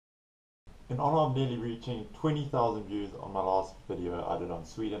In honor of nearly reaching 20,000 views on my last video I did on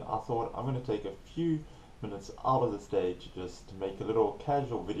Sweden, I thought I'm going to take a few minutes out of this day to just make a little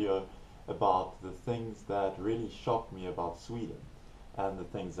casual video about the things that really shocked me about Sweden and the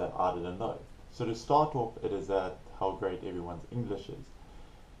things that I didn't know. So to start off, it is that how great everyone's English is.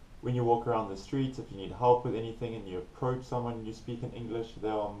 When you walk around the streets, if you need help with anything and you approach someone and you speak in English, they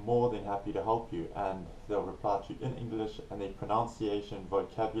are more than happy to help you, and they'll reply to you in English, and their pronunciation,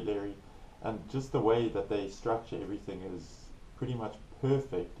 vocabulary, and just the way that they structure everything is pretty much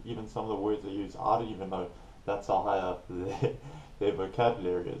perfect. Even some of the words they use, I don't even know that's how high up their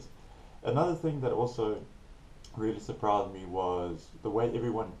vocabulary is. Another thing that also really surprised me was the way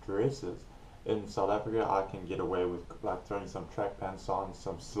everyone dresses. In South Africa, I can get away with like throwing some track pants on,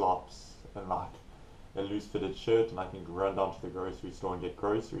 some slops, and like a loose fitted shirt, and I can run down to the grocery store and get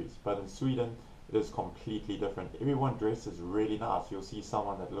groceries. But in Sweden, it is completely different. Everyone dresses really nice. You'll see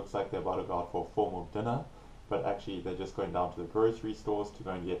someone that looks like they're about to go out for a formal dinner, but actually they're just going down to the grocery stores to go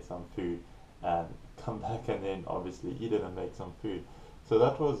and get some food and come back and then obviously eat it and make some food. So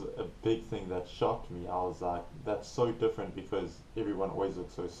that was a big thing that shocked me. I was like, that's so different because everyone always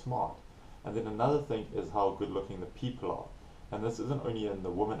looks so smart. And then another thing is how good looking the people are. And this isn't only in the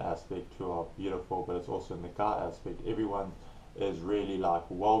woman aspect who are beautiful, but it's also in the guy aspect. Everyone is really like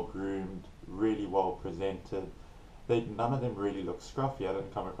well groomed, really well presented. None of them really look scruffy. I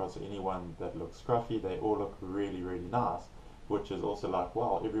didn't come across anyone that looks scruffy. They all look really, really nice, which is also like,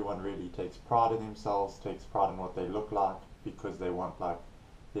 wow, everyone really takes pride in themselves, takes pride in what they look like because they want like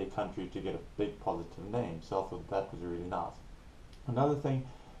their country to get a big positive name. So I thought that was really nice. Another thing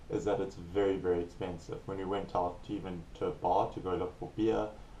is that it's very, very expensive. When we went out to even to a bar to go look for beer,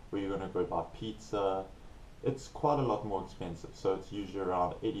 or you're going to go buy pizza, it's quite a lot more expensive. So it's usually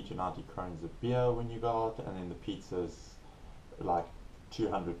around 80 to 90 krones a beer when you go out, and then the pizza's like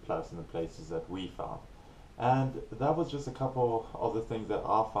 200 plus in the places that we found. And that was just a couple of the things that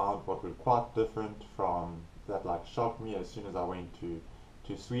I found what were quite different from that like shocked me as soon as I went to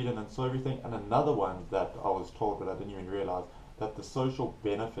Sweden and saw everything. And another one that I was told but I didn't even realize, that the social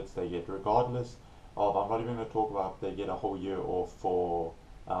benefits they get, regardless of, I'm not even going to talk about they get a whole year off for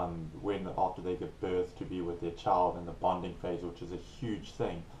when after they give birth to be with their child in the bonding phase, which is a huge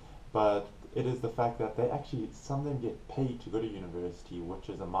thing. But it is the fact that they actually, some of them get paid to go to university, which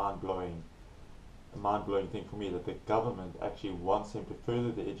is a mind-blowing thing for me, that the government actually wants them to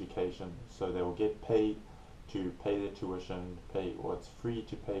further their education, so they will get paid to pay their tuition, pay, or it's free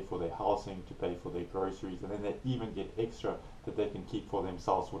to pay for their housing, to pay for their groceries, and then they even get extra that they can keep for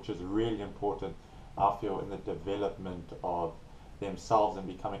themselves, which is really important, I feel, in the development of themselves and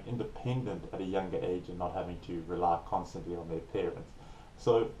becoming independent at a younger age and not having to rely constantly on their parents.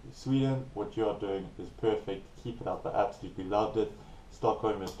 So Sweden, what you are doing is perfect. Keep it up. I absolutely loved it.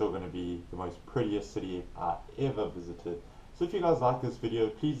 Stockholm is still going to be the most prettiest city I ever visited. So if you guys like this video,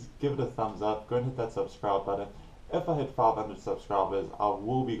 please give it a thumbs up. Go and hit that subscribe button. If I hit 500 subscribers, I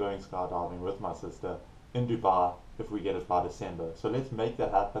will be going skydiving with my sister in Dubai if we get it by December. So let's make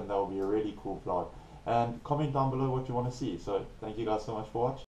that happen. That will be a really cool vlog. And comment down below what you want to see. So thank you guys so much for watching.